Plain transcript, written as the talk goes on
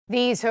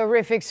These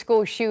horrific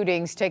school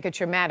shootings take a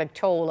traumatic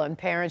toll on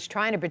parents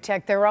trying to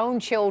protect their own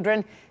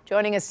children.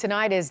 Joining us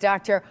tonight is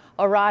Dr.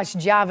 Arash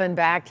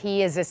Javanbakht.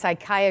 He is a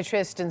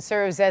psychiatrist and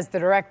serves as the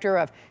director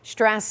of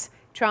Stress,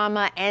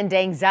 Trauma, and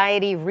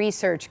Anxiety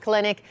Research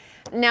Clinic.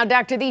 Now,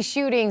 doctor, these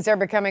shootings are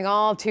becoming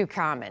all too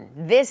common.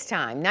 This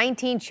time,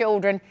 19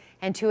 children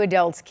and 2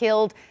 adults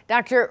killed.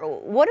 Doctor,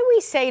 what do we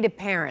say to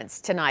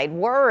parents tonight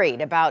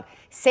worried about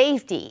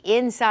safety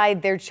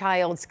inside their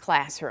child's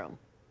classroom?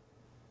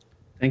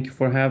 Thank you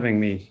for having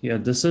me. Yeah,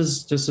 this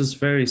is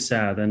very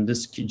sad, and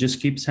this just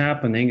keeps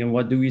happening. And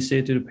what do we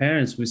say to the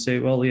parents? We say,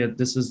 well, yeah,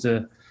 this is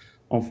the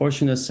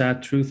unfortunate,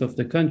 sad truth of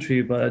the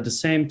country. But at the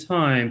same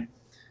time,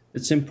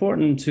 it's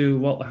important to,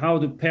 well, how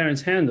do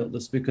parents handle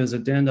this? Because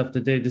at the end of the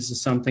day, this is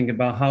something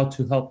about how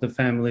to help the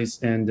families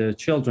and the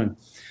children.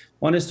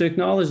 One is to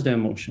acknowledge the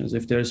emotions.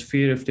 If there's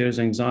fear, if there's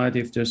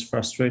anxiety, if there's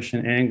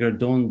frustration, anger,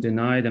 don't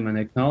deny them and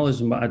acknowledge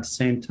them. But at the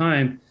same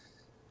time,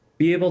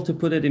 be able to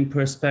put it in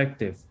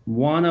perspective.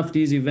 One of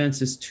these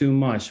events is too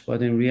much,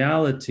 but in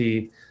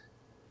reality,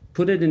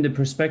 put it in the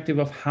perspective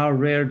of how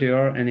rare they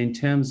are, and in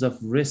terms of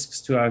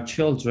risks to our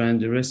children,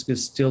 the risk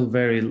is still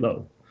very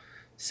low.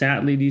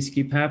 Sadly, these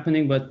keep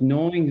happening, but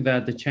knowing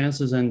that the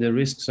chances and the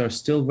risks are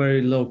still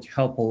very low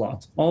help a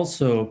lot.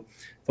 Also,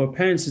 for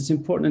parents, it's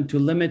important to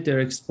limit their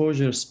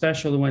exposure,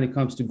 especially when it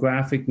comes to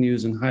graphic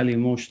news and highly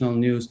emotional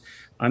news.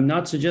 I'm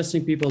not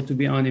suggesting people to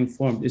be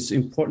uninformed. It's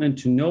important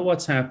to know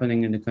what's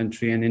happening in the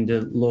country and in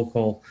the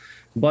local,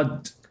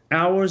 but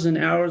hours and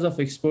hours of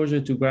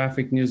exposure to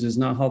graphic news is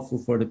not helpful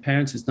for the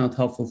parents. It's not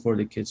helpful for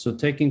the kids. So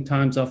taking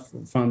times off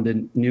from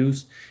the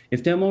news.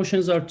 If the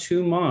emotions are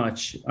too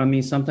much, I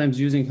mean, sometimes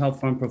using help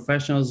from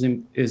professionals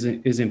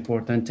is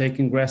important.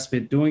 Taking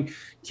respite,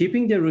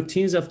 keeping the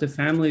routines of the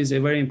family is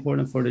very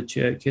important for the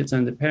kids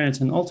and the parents.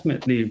 And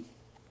ultimately,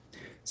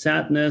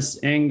 sadness,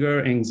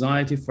 anger,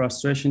 anxiety,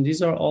 frustration,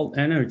 these are all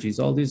energies.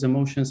 All these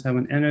emotions have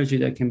an energy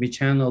that can be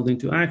channeled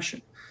into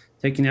action.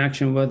 Taking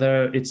action,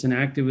 whether it's an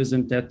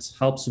activism that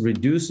helps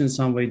reduce in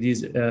some way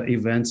these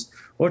events,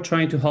 or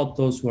trying to help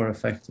those who are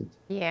affected.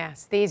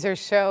 Yes, these are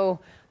so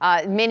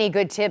many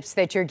good tips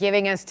that you're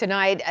giving us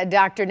tonight,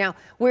 Doctor. Now,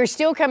 we're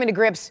still coming to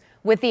grips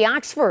with the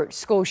Oxford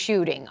school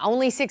shooting.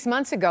 Only 6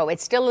 months ago,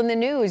 it's still in the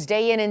news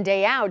day in and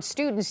day out.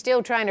 Students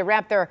still trying to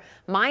wrap their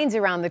minds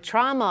around the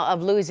trauma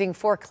of losing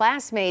 4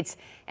 classmates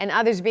and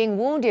others being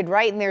wounded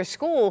right in their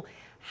school.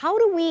 How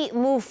do we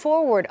move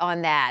forward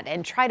on that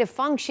and try to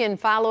function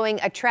following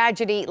a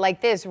tragedy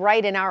like this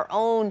right in our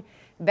own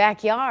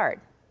backyard?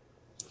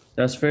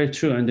 That's very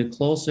true. And the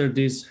closer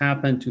this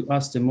happens to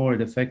us, the more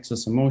it affects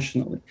us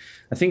emotionally.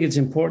 I think it's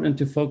important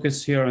to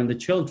focus here on the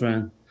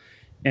children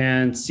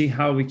and see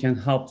how we can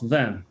help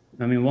them.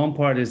 I mean, one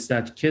part is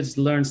that kids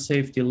learn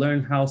safety,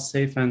 learn how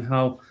safe and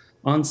how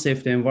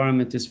unsafe the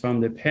environment is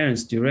from their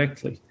parents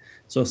directly.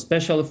 So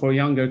especially for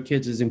younger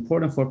kids, it's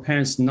important for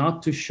parents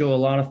not to show a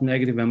lot of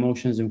negative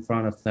emotions in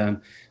front of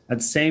them. At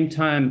the same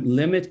time,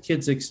 limit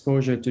kids'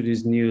 exposure to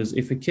this news.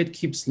 If a kid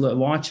keeps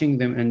watching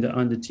them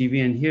on the TV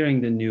and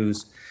hearing the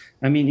news,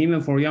 I mean,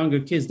 even for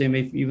younger kids, they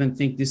may even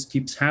think this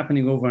keeps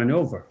happening over and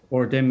over,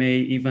 or they may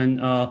even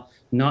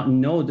not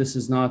know this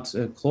is not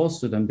close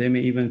to them. They may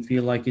even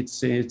feel like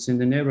it's in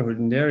the neighborhood,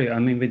 in the area. I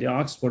mean, with the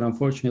Oxford,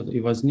 unfortunately,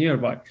 it was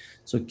nearby.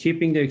 So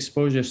keeping the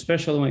exposure,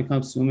 especially when it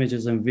comes to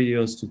images and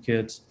videos to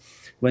kids.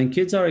 When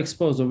kids are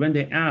exposed or when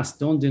they ask,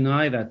 don't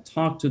deny that.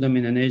 Talk to them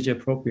in an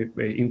age-appropriate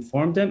way.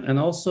 Inform them and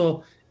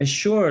also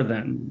assure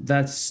them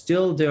that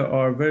still they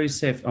are very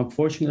safe.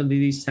 Unfortunately,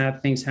 these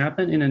sad things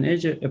happen in an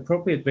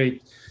age-appropriate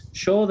way.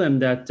 Show them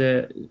that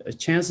the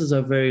chances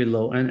are very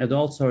low and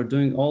adults are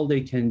doing all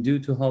they can do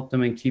to help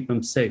them and keep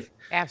them safe.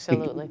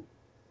 Absolutely.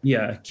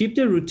 Yeah, keep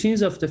the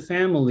routines of the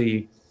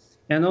family.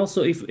 And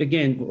also, if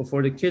again,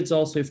 for the kids,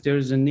 also, if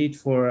there's a need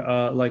for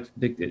like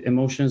the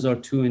emotions are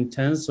too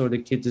intense or the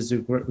kid is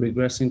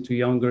regressing to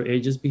younger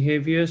ages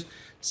behaviors,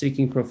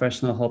 seeking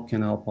professional help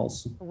can help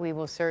also. We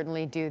will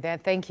certainly do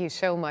that. Thank you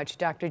so much,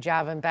 Dr.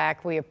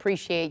 Javanbakht. We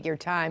appreciate your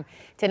time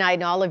tonight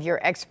and all of your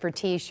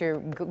expertise,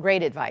 your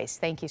great advice.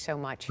 Thank you so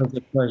much. It's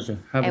a pleasure.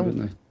 Have a good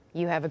night.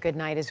 You have a good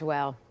night as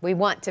well. We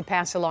want to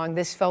pass along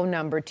this phone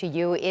number to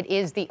you. It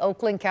is the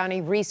Oakland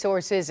County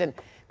Resources and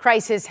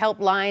Crisis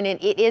Helpline,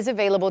 and it is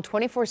available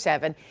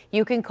 24/7.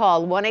 You can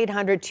call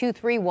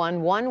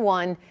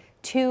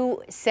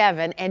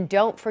 1-800-231-1127. And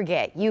don't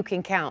forget, you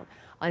can count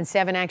on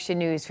 7 Action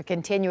News for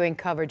continuing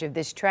coverage of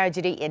this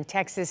tragedy in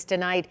Texas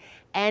tonight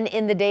and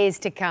in the days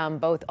to come,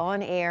 both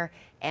on air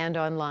and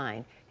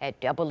online at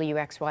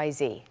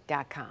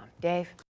WXYZ.com. Dave?